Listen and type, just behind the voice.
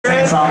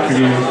song for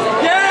you.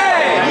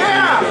 Yay!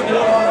 Yeah!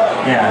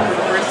 Yeah.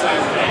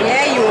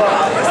 Yeah, you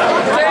are.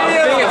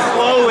 Sing it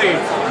slowly.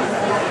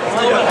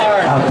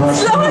 I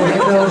bust the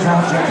windows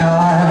out your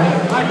car.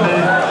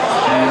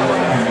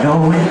 I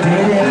know it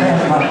didn't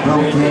hurt my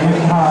broken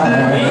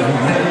heart.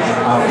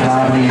 I'll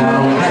probably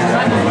always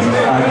have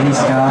these ugly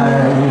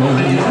scars,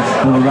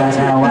 but right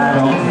now I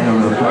don't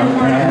care about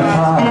that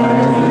part.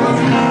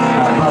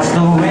 I bust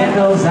the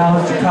windows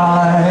out your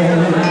car.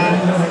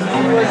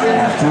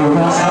 After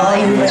I saw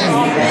you lay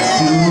next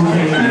to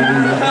me,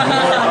 I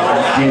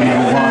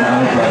didn't wanna,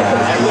 but I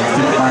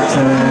took my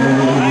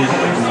turn.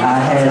 I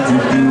had to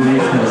do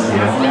it 'cause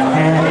you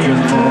had to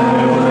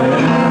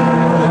learn.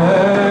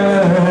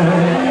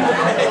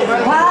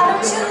 Why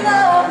don't you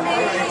love me?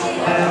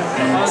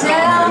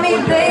 Tell me,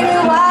 baby,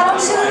 why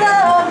don't you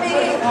love me?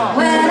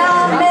 When I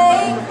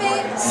make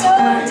it so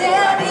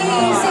damn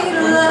easy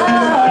to love.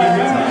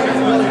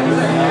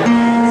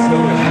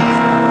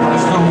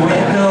 Watch the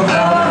window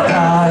out the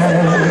car.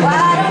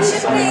 Why don't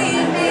you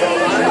leave me?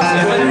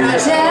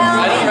 Tell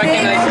me,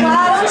 baby,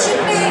 why don't you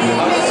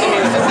leave me?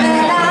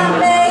 When I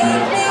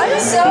make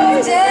it so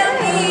damn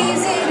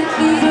easy to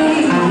be.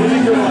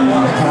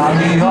 I'll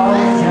probably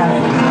always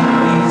have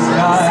these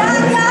scars. I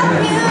got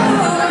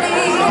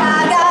beauty, I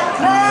got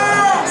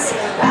class,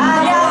 I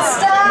got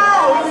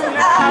style, and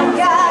I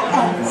got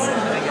ass.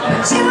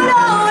 But you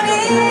don't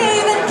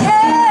even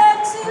care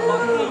to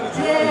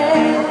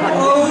care.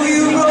 Oh,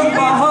 you broke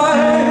my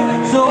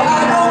heart, so I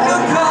broke the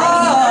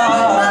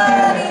car.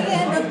 Money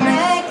in the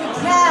bank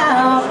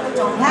account,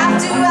 don't have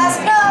to ask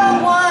no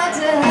one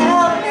to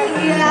help me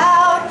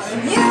out.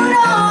 You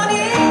don't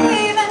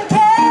even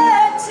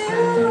care to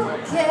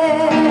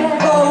care.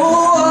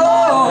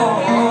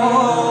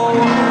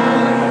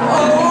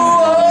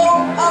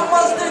 I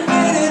must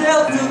admit it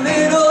helped a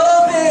little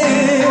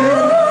bit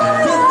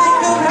to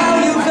think of how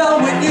you felt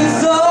when you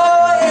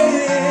saw it.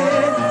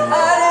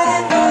 I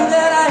didn't know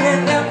that I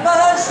had that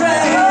much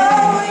strength,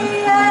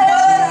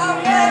 but I'm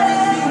glad to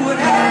see what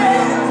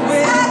happens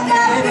when I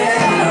got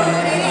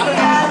beauty,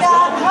 I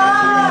got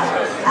heart,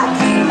 I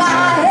keep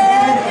my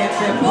head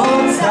in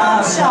boots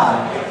on sharp.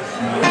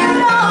 You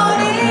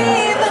don't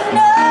even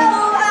know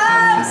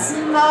I'm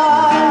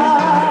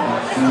smart.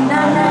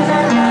 Na na na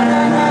na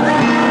na na na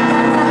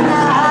na na.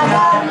 I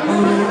got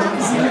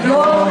moves in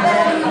your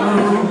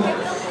bedroom.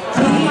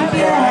 Keep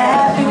you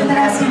happy with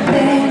asking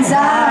things I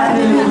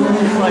do.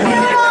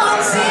 You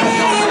don't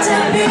seem to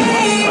be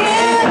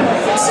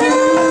into.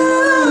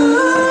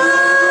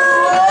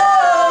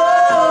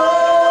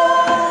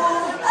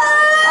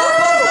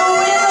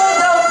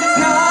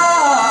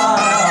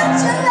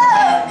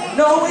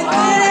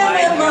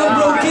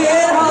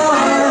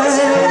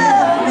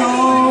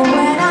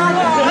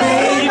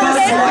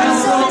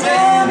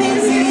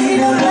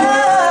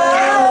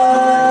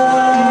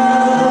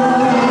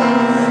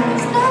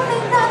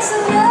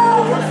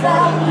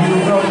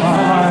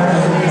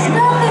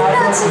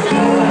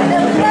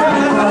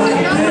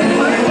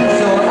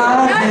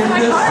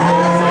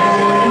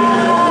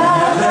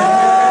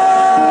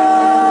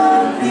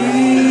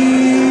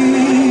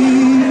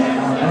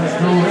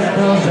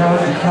 out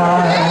the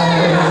car.